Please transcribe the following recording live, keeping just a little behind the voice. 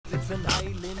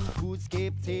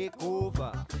foodscape take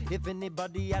over. If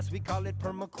anybody asks, we call it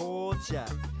permaculture.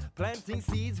 Planting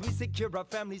seeds, we secure our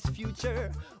family's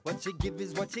future. What you give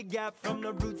is what you got from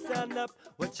the roots on up.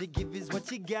 What you give is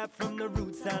what you got from the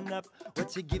roots on up.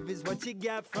 What you give is what you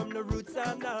got from the roots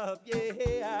on up.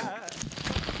 Yeah.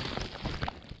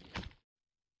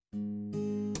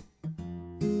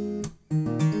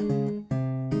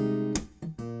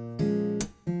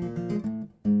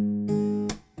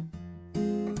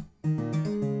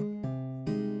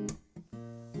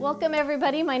 Welcome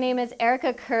everybody, my name is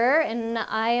Erika Kuhr and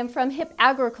I am from HIP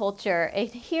Agriculture. And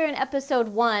here in episode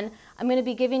 1, I'm going to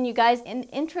be giving you guys an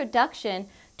introduction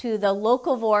to the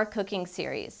locavore cooking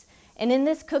series. And in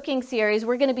this cooking series,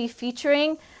 we're going to be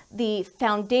featuring the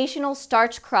foundational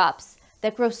starch crops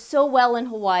that grow so well in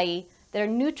Hawaii, that are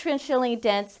nutritionally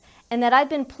dense, and that I've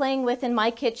been playing with in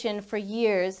my kitchen for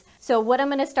years. So what I'm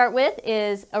going to start with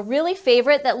is a really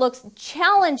favorite that looks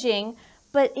challenging,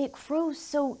 but it grows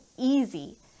so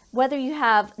easy. Whether you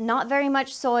have not very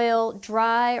much soil,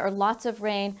 dry, or lots of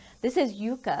rain, this is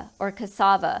yucca or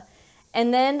cassava.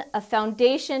 And then a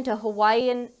foundation to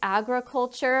Hawaiian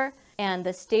agriculture, and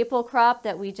the staple crop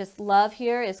that we just love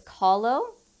here is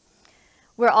kalo.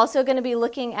 We're also going to be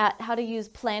looking at how to use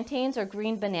plantains or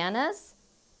green bananas.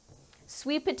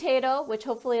 Sweet potato, which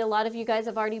hopefully a lot of you guys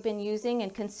have already been using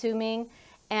and consuming,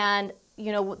 and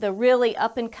you know, the really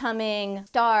up-and-coming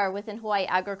star within Hawaii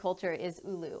agriculture is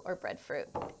ulu or breadfruit.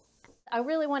 I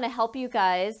really want to help you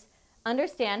guys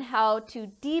understand how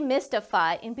to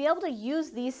demystify and be able to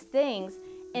use these things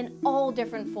in all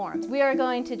different forms. We are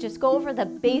going to just go over the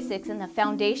basics and the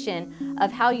foundation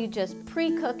of how you just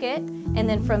pre-cook it, and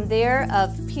then from there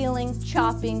of peeling,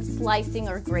 chopping, slicing,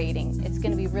 or grating. It's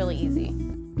going to be really easy.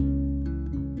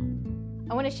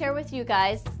 I want to share with you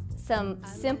guys some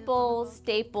simple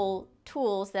staple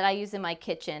tools that I use in my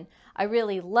kitchen. I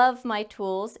really love my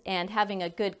tools, and having a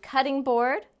good cutting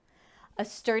board, a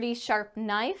sturdy sharp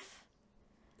knife,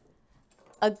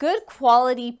 a good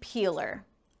quality peeler.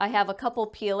 I have a couple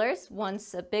peelers,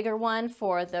 one's a bigger one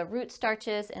for the root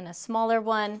starches and a smaller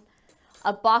one,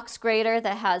 a box grater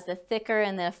that has the thicker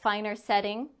and the finer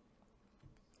setting.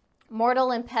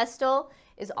 Mortar and pestle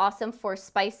is awesome for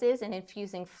spices and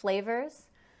infusing flavors.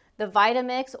 The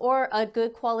Vitamix or a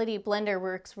good quality blender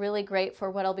works really great for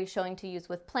what I'll be showing to use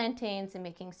with plantains and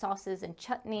making sauces and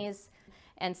chutneys.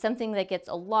 And something that gets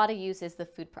a lot of use is the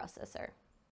food processor.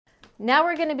 Now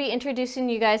we're going to be introducing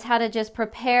you guys how to just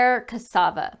prepare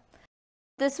cassava.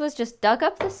 This was just dug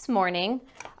up this morning.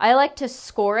 I like to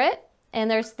score it,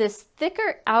 and there's this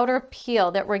thicker outer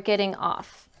peel that we're getting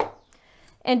off.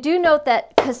 And do note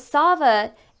that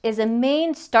cassava is a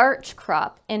main starch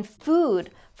crop and food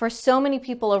for so many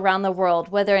people around the world,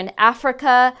 whether in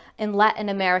Africa and Latin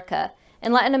America.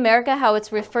 In Latin America, how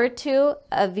it's referred to,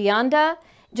 vianda,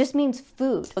 just means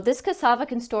food. This cassava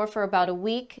can store for about a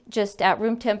week just at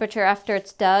room temperature after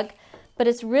it's dug, but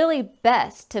it's really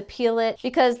best to peel it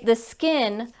because the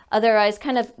skin otherwise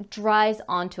kind of dries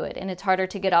onto it and it's harder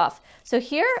to get off. So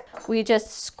here we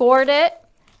just scored it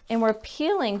and we're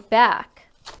peeling back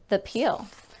the peel.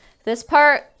 This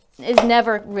part is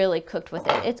never really cooked with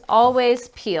it. It's always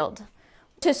peeled.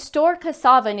 To store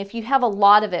cassava, and if you have a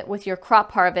lot of it with your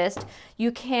crop harvest,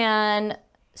 you can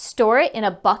store it in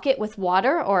a bucket with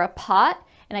water or a pot,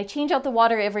 and I change out the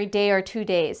water every day or 2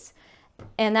 days,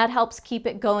 and that helps keep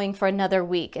it going for another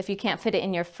week if you can't fit it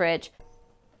in your fridge.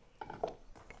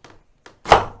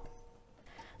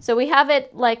 So we have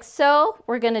it like so.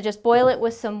 We're going to just boil it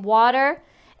with some water,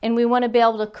 and we want to be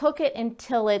able to cook it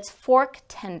until it's fork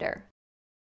tender.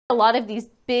 A lot of these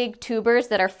big tubers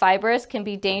that are fibrous can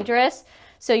be dangerous,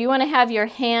 so you want to have your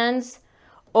hands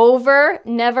over,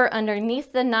 never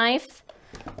underneath the knife.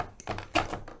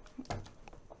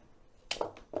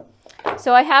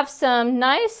 So I have some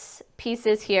nice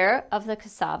pieces here of the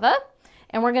cassava,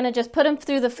 and we're going to just put them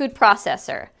through the food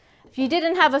processor. If you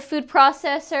didn't have a food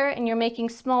processor and you're making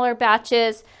smaller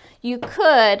batches, you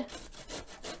could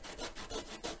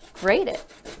grate it.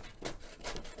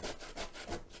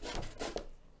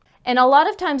 And a lot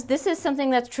of times this is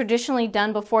something that's traditionally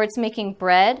done before it's making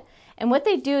bread. And what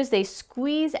they do is they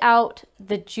squeeze out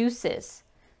the juices.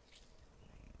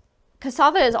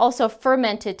 Cassava is also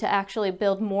fermented to actually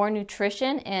build more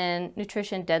nutrition and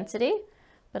nutrition density.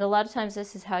 But a lot of times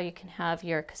this is how you can have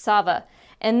your cassava.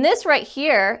 And this right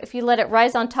here, if you let it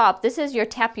rise on top, this is your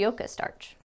tapioca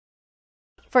starch.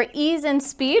 For ease and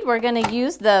speed, we're going to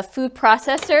use the food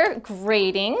processor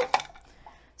grating.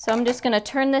 So I'm just going to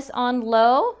turn this on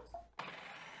low.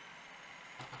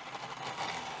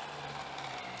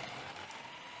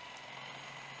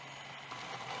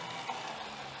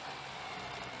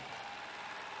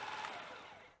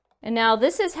 And now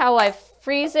this is how I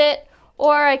freeze it,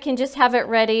 or I can just have it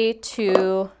ready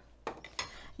to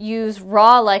use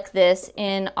raw like this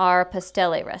in our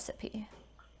pastelle recipe.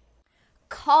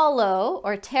 Kalo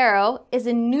or taro is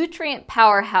a nutrient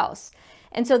powerhouse.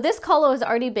 And so this kalo has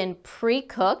already been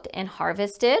pre-cooked and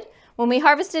harvested. When we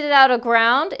harvested it out of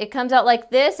ground, it comes out like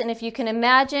this. And if you can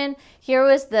imagine, here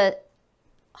was the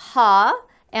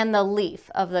and the leaf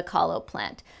of the kalo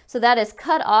plant. So that is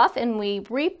cut off and we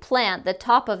replant the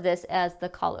top of this as the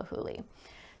kalo huli.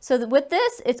 So with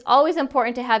this, it's always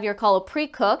important to have your kalo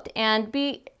pre-cooked and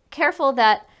be careful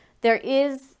that there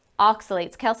is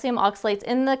oxalates, calcium oxalates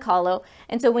in the kalo.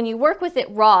 And so when you work with it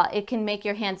raw, it can make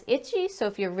your hands itchy. So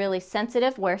if you're really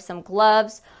sensitive, wear some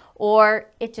gloves, or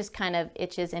it just kind of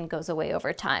itches and goes away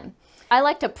over time. I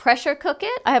like to pressure cook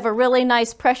it. I have a really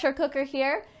nice pressure cooker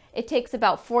here. It takes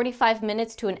about 45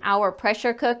 minutes to an hour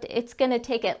pressure cooked. It's gonna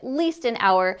take at least an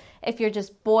hour if you're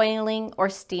just boiling or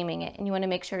steaming it. And you wanna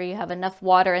make sure you have enough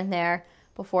water in there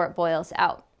before it boils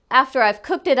out. After I've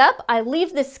cooked it up, I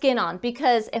leave the skin on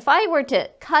because if I were to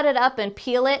cut it up and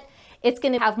peel it, it's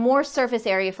gonna have more surface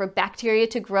area for bacteria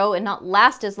to grow and not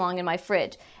last as long in my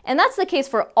fridge. And that's the case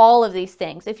for all of these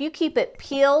things. If you keep it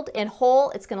peeled and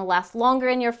whole, it's gonna last longer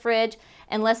in your fridge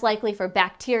and less likely for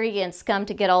bacteria and scum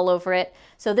to get all over it.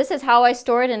 So this is how I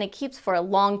store it and it keeps for a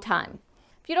long time.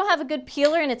 If you don't have a good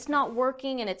peeler and it's not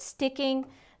working and it's sticking,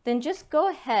 then just go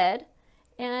ahead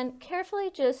and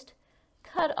carefully just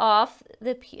cut off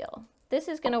the peel. This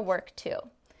is gonna work too.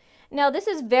 Now this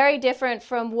is very different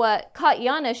from what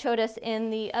Katyana showed us in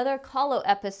the other kalo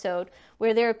episode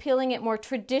where they're peeling it more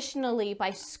traditionally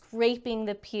by scraping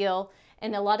the peel,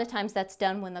 and a lot of times that's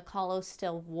done when the kalo is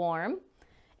still warm,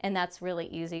 and that's really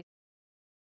easy.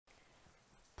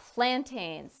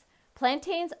 Plantains.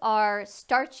 Plantains are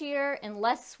starchier and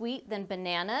less sweet than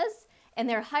bananas, and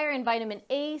they're higher in vitamin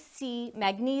A, C,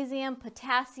 magnesium,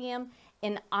 potassium,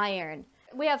 and iron.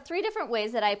 We have 3 different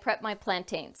ways that I prep my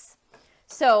plantains.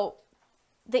 So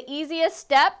the easiest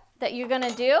step that you're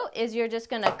gonna do is you're just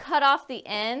gonna cut off the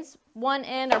ends, one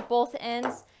end or both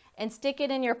ends, and stick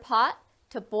it in your pot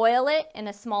to boil it in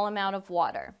a small amount of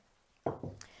water.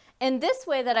 And this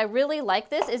way that I really like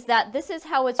this is that this is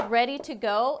how it's ready to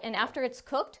go, and after it's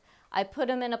cooked, I put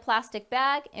them in a plastic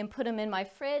bag and put them in my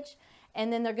fridge,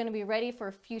 and then they're gonna be ready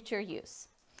for future use.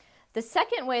 The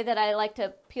second way that I like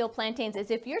to peel plantains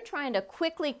is if you're trying to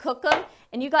quickly cook them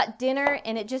and you got dinner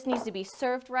and it just needs to be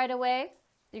served right away,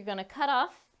 you're gonna cut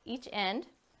off each end.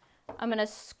 I'm gonna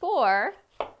score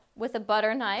with a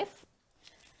butter knife.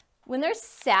 When there's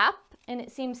sap and it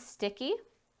seems sticky,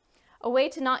 a way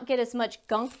to not get as much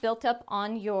gunk built up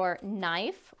on your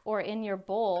knife or in your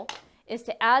bowl is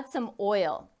to add some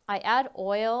oil. I add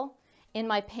oil in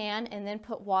my pan and then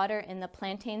put water and the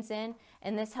plantains in,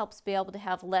 and this helps be able to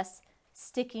have less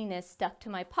stickiness stuck to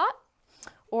my pot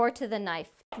or to the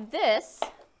knife. This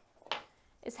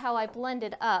is how I blend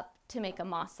it up to make a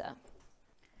masa.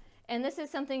 And this is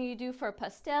something you do for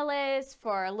pastelles,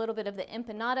 for a little bit of the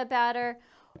empanada batter,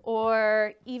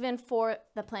 or even for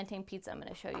the plantain pizza I'm going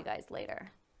to show you guys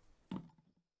later.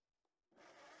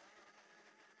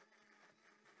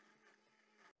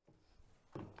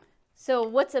 So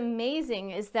what's amazing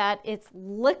is that it's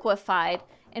liquefied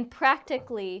and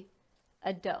practically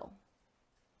a dough.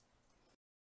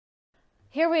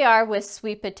 Here we are with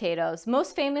sweet potatoes.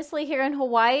 Most famously here in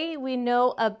Hawaii, we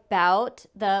know about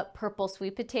the purple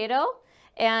sweet potato.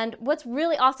 And what's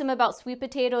really awesome about sweet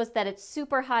potato is that it's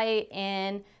super high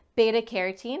in beta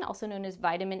carotene, also known as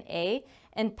vitamin A,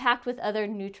 and packed with other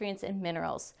nutrients and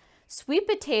minerals. Sweet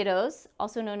potatoes,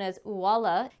 also known as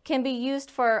uala, can be used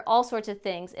for all sorts of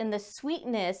things, and the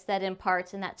sweetness that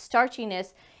imparts and that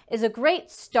starchiness is a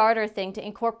great starter thing to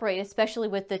incorporate, especially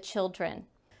with the children.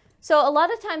 So a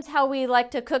lot of times how we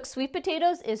like to cook sweet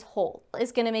potatoes is whole.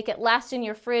 It's going to make it last in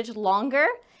your fridge longer,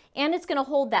 and it's going to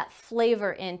hold that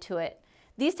flavor into it.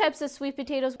 These types of sweet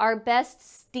potatoes are best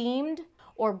steamed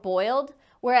or boiled,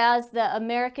 whereas the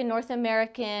North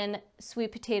American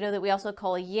sweet potato that we also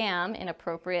call a yam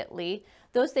inappropriately,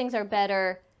 those things are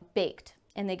better baked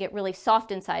and they get really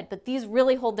soft inside, but these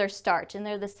really hold their starch, and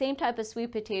they're the same type of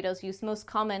sweet potatoes used most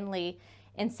commonly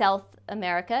in South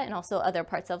America and also other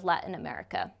parts of Latin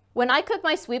America. When I cook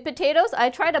my sweet potatoes, I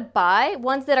try to buy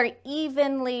ones that are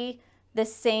evenly the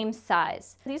same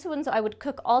size. These ones I would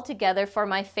cook all together for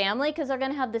my family because they're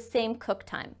going to have the same cook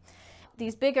time.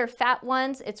 These bigger fat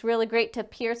ones, it's really great to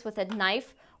pierce with a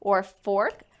knife or a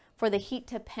fork for the heat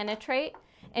to penetrate.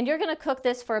 And you're going to cook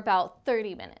this for about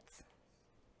 30 minutes.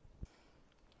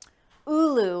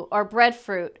 Ulu, or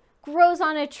breadfruit, grows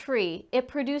on a tree. It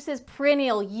produces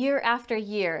perennial year after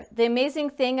year. The amazing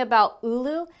thing about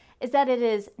ulu is that it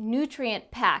is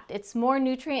nutrient packed. It's more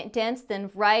nutrient dense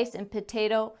than rice and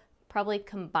potato probably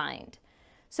combined.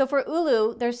 So for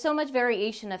ulu, there's so much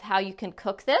variation of how you can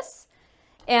cook this.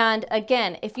 And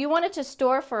again, if you want it to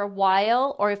store for a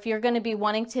while, or if you're going to be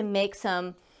wanting to make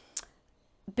some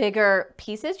bigger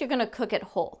pieces, you're going to cook it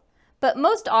whole. But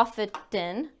most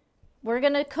often, we're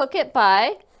going to cook it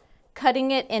by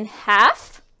cutting it in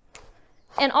half.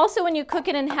 And also when you cook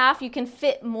it in half, you can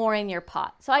fit more in your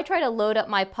pot. So I try to load up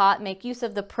my pot, make use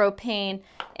of the propane,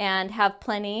 and have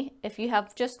plenty. If you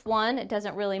have just one, it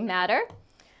doesn't really matter.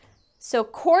 So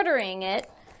quartering it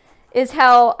is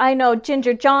how I know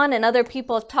Ginger John and other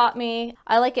people have taught me.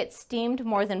 I like it steamed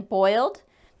more than boiled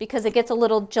because it gets a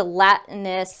little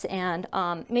gelatinous and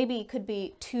maybe it could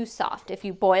be too soft if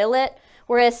you boil it.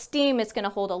 Whereas steam, it's going to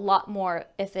hold a lot more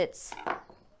if it's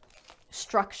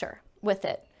structure with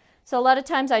it. So a lot of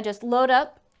times I just load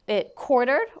up it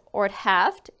quartered or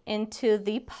halved into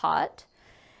the pot.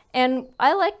 And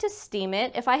I like to steam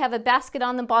it. If I have a basket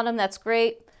on the bottom, that's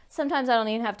great. Sometimes I don't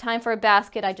even have time for a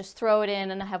basket. I just throw it in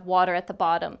and I have water at the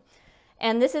bottom.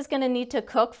 And this is going to need to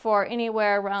cook for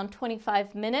anywhere around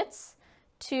 25 minutes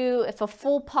to, if a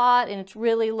full pot and it's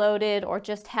really loaded, or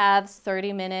just halves,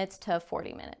 30 minutes to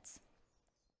 40 minutes.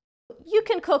 You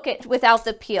can cook it without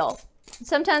the peel.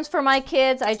 Sometimes for my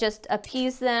kids, I just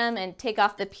appease them and take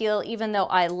off the peel even though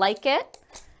I like it.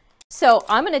 So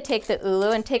I'm going to take the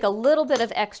ulu and take a little bit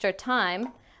of extra time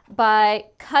by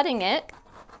cutting it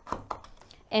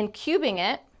and cubing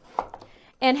it,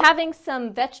 and having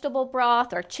some vegetable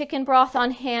broth or chicken broth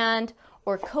on hand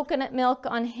or coconut milk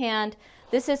on hand.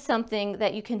 This is something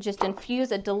that you can just infuse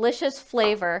a delicious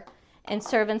flavor and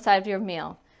serve inside of your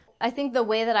meal. I think the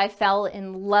way that I fell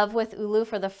in love with ulu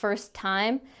for the first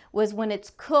time was when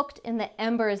it's cooked in the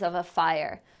embers of a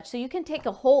fire. So you can take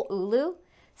a whole ulu,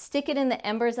 stick it in the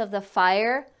embers of the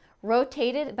fire,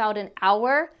 rotate it about an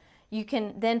hour. You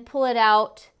can then pull it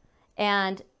out,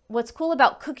 and what's cool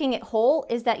about cooking it whole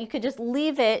is that you could just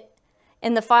leave it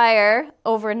in the fire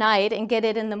overnight and get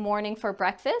it in the morning for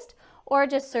breakfast, or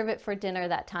just serve it for dinner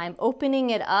that time. Opening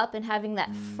it up and having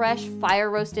that fresh fire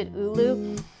roasted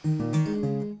ulu.